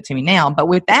want and give it to me now. But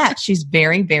with that, she's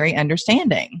very, very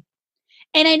understanding.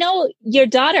 And I know your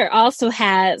daughter also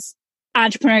has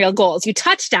entrepreneurial goals. You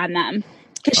touched on them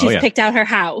because she's picked out her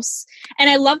house. And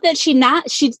I love that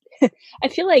I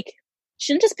feel like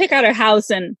she didn't just pick out her house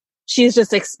and she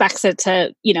just expects it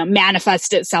to,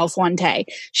 manifest itself one day.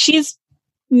 She's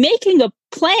making a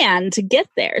plan to get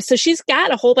there. So she's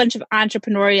got a whole bunch of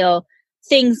entrepreneurial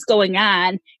things going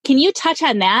on. Can you touch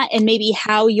on that and maybe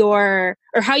how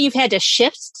you've had to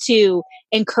shift to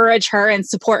encourage her and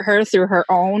support her through her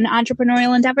own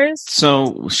entrepreneurial endeavors?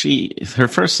 So her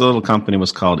first little company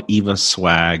was called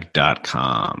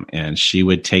evaswag.com, and she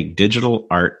would take digital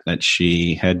art that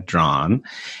she had drawn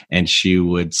and she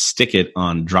would stick it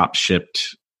on drop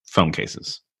shipped phone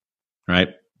cases, right?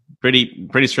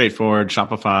 pretty straightforward.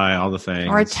 Shopify, all the things.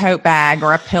 Or a tote bag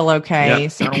or a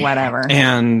pillowcase or whatever.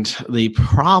 And the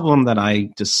problem that I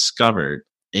discovered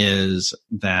is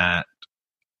that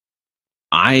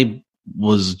I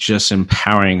was just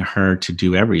empowering her to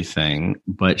do everything,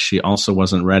 but she also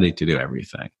wasn't ready to do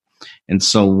everything. And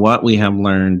so what we have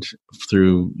learned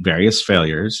through various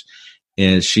failures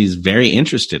is she's very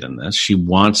interested in this. She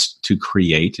wants to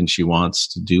create and she wants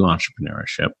to do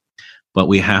entrepreneurship. But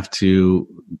we have to,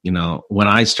 when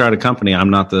I start a company, I'm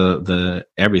not the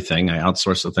everything. I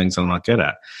outsource the things I'm not good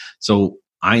at. So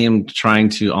I am trying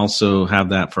to also have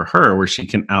that for her where she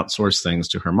can outsource things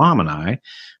to her mom and I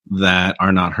that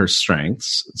are not her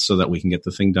strengths so that we can get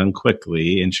the thing done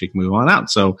quickly and she can move on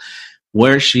out. So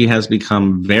where she has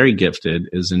become very gifted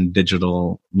is in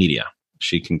digital media.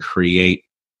 She can create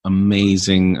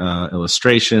amazing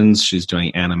illustrations. She's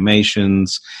doing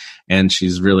animations, and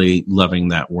she's really loving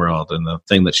that world. And the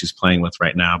thing that she's playing with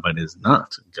right now, but is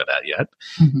not good at yet,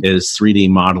 is 3D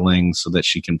modeling so that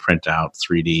she can print out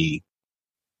 3D,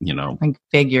 like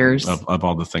figures of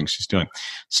all the things she's doing.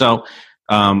 So,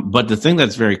 but the thing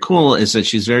that's very cool is that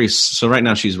so right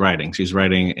now she's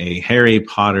writing a Harry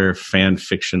Potter fan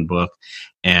fiction book,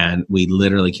 and we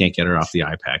literally can't get her off the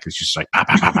iPad because she's like, bah,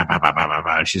 bah, bah, bah, bah, bah, bah,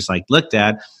 bah. She's like, look,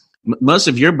 Dad, most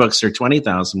of your books are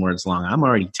 20,000 words long. I'm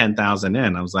already 10,000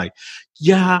 in. I was like,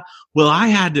 yeah, well, I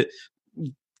had to,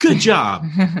 good job.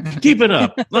 Keep it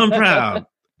up. I'm proud.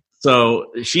 So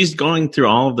she's going through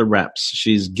all of the reps.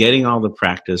 She's getting all the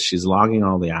practice. She's logging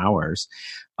all the hours.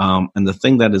 And the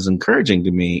thing that is encouraging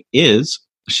to me is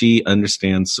she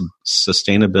understands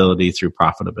sustainability through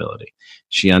profitability.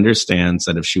 She understands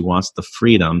that if she wants the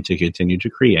freedom to continue to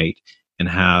create and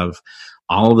have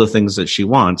all of the things that she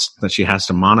wants, that she has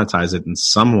to monetize it in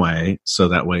some way so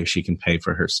that way she can pay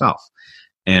for herself.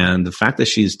 And the fact that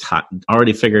she's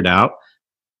already figured out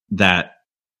that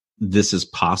this is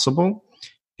possible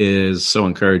is so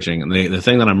encouraging. And the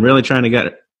thing that I'm really trying to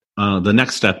get, the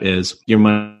next step is your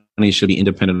money should be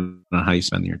independent on how you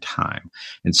spend your time.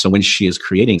 And so when she is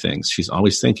creating things, she's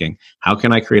always thinking, how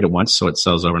can I create it once so it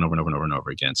sells over and over and over and over and over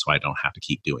again so I don't have to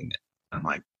keep doing it? I'm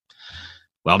like,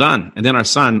 well done. And then our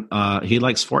son, he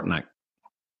likes Fortnite.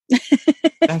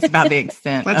 That's about the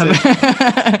extent. That's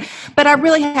it. But I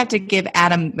really have to give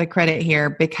Adam the credit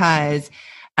here because,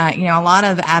 a lot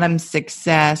of Adam's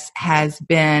success has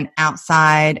been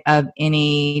outside of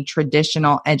any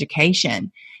traditional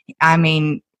education. I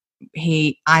mean,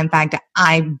 in fact,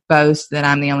 I boast that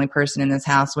I'm the only person in this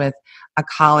house with a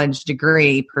college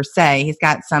degree per se. He's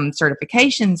got some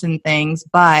certifications and things,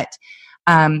 but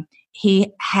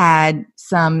he had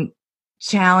some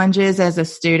challenges as a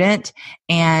student,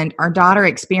 and our daughter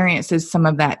experiences some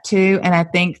of that too. And I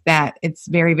think that it's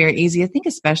very, very easy, I think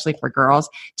especially for girls,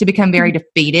 to become very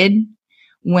defeated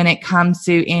when it comes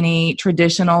to any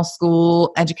traditional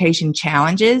school education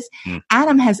challenges.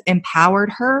 Adam has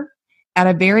empowered her at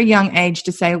a very young age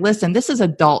to say, listen, this is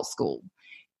adult school.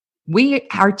 We're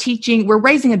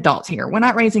raising adults here. We're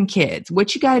not raising kids.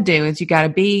 What you got to do is you got to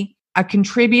be a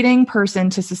contributing person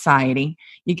to society.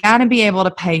 You got to be able to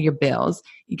pay your bills.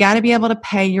 You got to be able to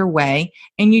pay your way.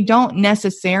 And you don't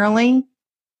necessarily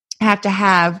have to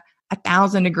have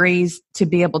 1,000 degrees to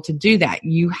be able to do that.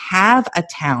 You have a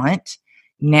talent.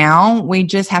 Now we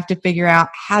just have to figure out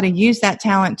how to use that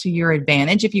talent to your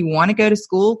advantage. If you want to go to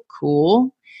school,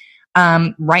 cool.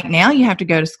 Right now you have to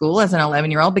go to school as an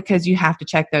 11-year-old because you have to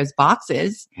check those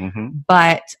boxes.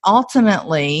 But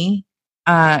ultimately,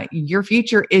 your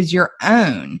future is your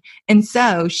own. And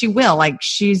so she will,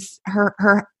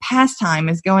 her pastime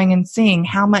is going and seeing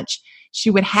how much she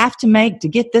would have to make to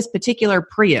get this particular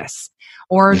Prius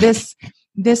or this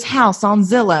house on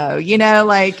Zillow,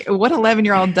 what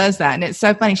 11-year-old does that? And it's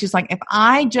so funny. She's like, if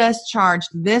I just charged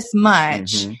this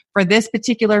much for this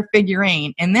particular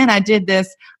figurine, and then I did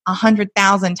this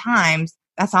 100,000 times,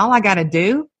 that's all I got to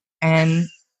do. And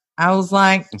I was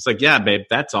like, it's like, yeah, babe,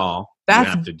 that's all you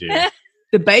have to do.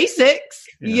 The basics,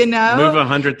 Move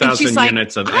 100,000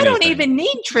 units of anything. I don't even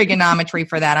need trigonometry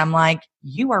for that. I'm like,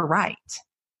 you are right.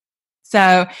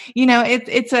 So,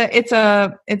 it's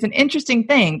an interesting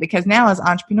thing because now as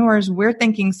entrepreneurs, we're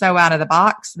thinking so out of the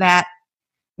box that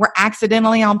we're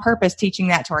accidentally on purpose teaching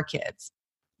that to our kids.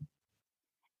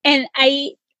 And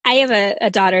I have a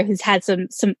daughter who's had some,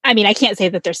 I can't say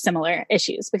that there's similar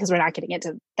issues because we're not getting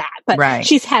into that, but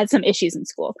she's had some issues in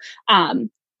school.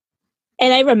 And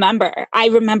I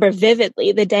remember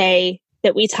vividly the day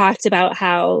that we talked about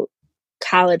how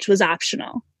college was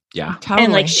optional. Yeah.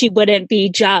 Totally. And she wouldn't be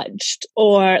judged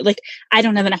or I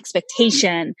don't have an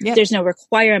expectation. Yep. There's no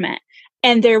requirement.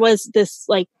 And there was this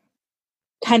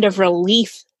kind of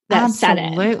relief that set in.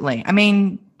 Absolutely. I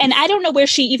mean, And I don't know where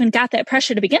she even got that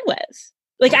pressure to begin with.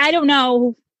 Like, I don't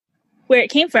know where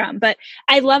it came from, but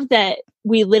I love that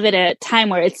we live at a time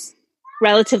where it's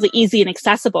relatively easy and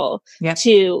accessible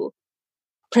to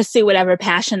pursue whatever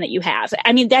passion that you have.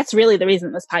 I mean, that's really the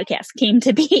reason this podcast came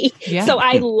to be. Yeah. So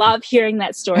I love hearing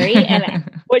that story, and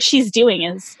what she's doing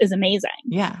is amazing.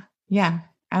 Yeah. Yeah,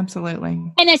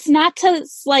 absolutely. And it's not to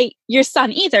slight your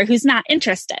son either, who's not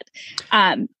interested.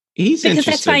 He's because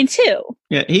interested. That's fine too.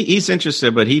 Yeah, he's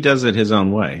interested, but he does it his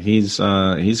own way. He's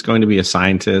going to be a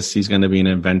scientist. He's going to be an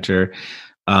inventor.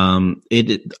 I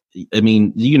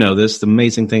mean, you know this, the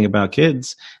amazing thing about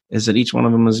kids is that each one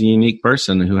of them is a unique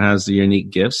person who has the unique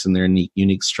gifts and their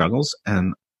unique struggles.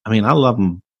 And I mean, I love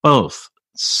them both.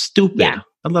 Stupid. Yeah.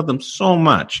 I love them so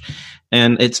much.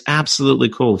 And it's absolutely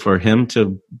cool for him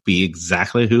to be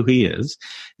exactly who he is.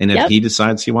 And if he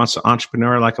decides he wants to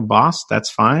entrepreneur like a boss, that's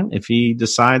fine. If he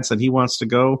decides that he wants to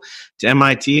go to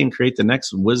MIT and create the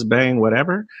next whiz bang,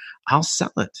 whatever, I'll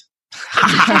sell it.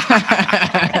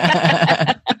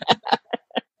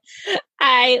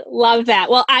 I love that.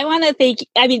 Well, I want to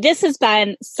this has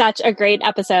been such a great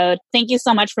episode. Thank you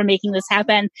so much for making this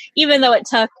happen. Even though it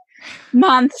took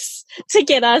months to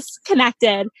get us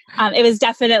connected, it was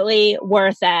definitely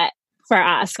worth it for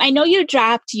us. I know you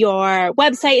dropped your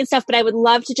website and stuff, but I would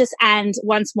love to just end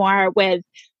once more with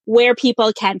where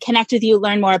people can connect with you,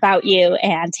 learn more about you,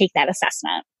 and take that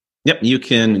assessment. Yep, you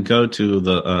can go to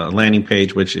the landing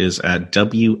page, which is at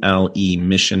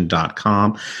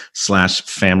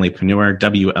wlemission.com/familypreneur.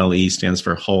 WLE stands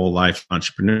for Whole Life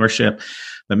Entrepreneurship.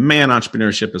 But man,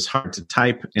 entrepreneurship is hard to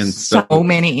type. And so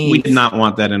many E's. We did not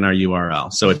want that in our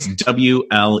URL. So it's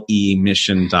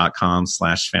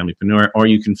wlemission.com/familypreneur, or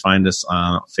you can find us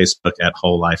on Facebook at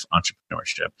Whole Life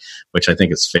Entrepreneurship, which I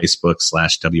think is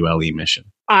Facebook/WLE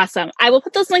Mission. Awesome. I will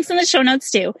put those links in the show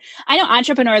notes too. I know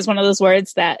entrepreneur is one of those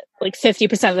words that like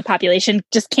 50% of the population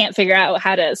just can't figure out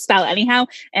how to spell anyhow.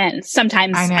 And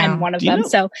sometimes I'm one of them.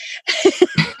 So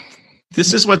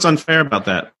this is what's unfair about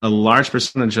that. A large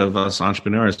percentage of us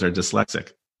entrepreneurs are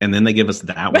dyslexic, and then they give us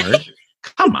that word.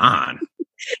 Come on.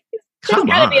 Come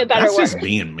on. Be a better That's word. Just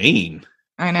being mean.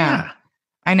 I know. Yeah.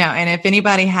 I know. And if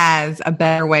anybody has a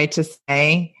better way to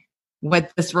say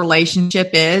what this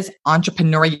relationship is,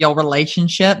 entrepreneurial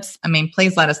relationships, I mean,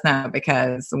 please let us know,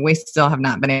 because we still have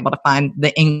not been able to find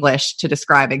the English to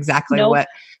describe exactly what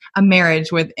a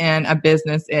marriage within a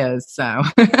business is. So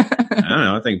I don't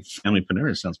know. I think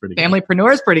familypreneur sounds pretty good.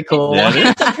 Familypreneur is pretty cool.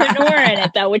 It's a preneur in it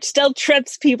though, which still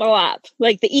trips people up.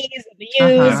 Like the E's and the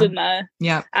U's and the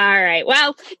All right.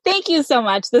 Well, thank you so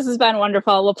much. This has been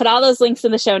wonderful. We'll put all those links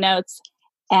in the show notes.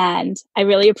 And I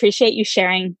really appreciate you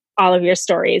sharing all of your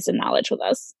stories and knowledge with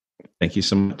us. Thank you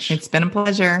so much. It's been a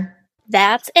pleasure.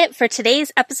 That's it for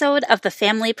today's episode of the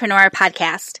Familypreneur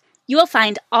Podcast. You will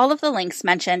find all of the links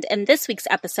mentioned in this week's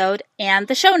episode and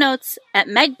the show notes at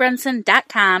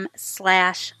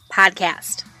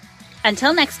megbrunson.com/podcast.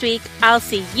 Until next week, I'll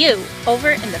see you over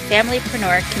in the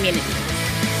Familypreneur community.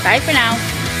 Bye for now.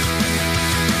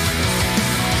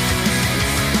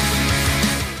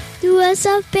 Do us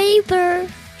a favor.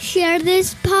 Share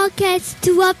this podcast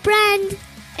to a friend.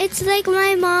 It's like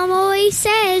my mom always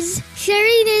says,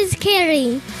 sharing is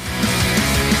caring.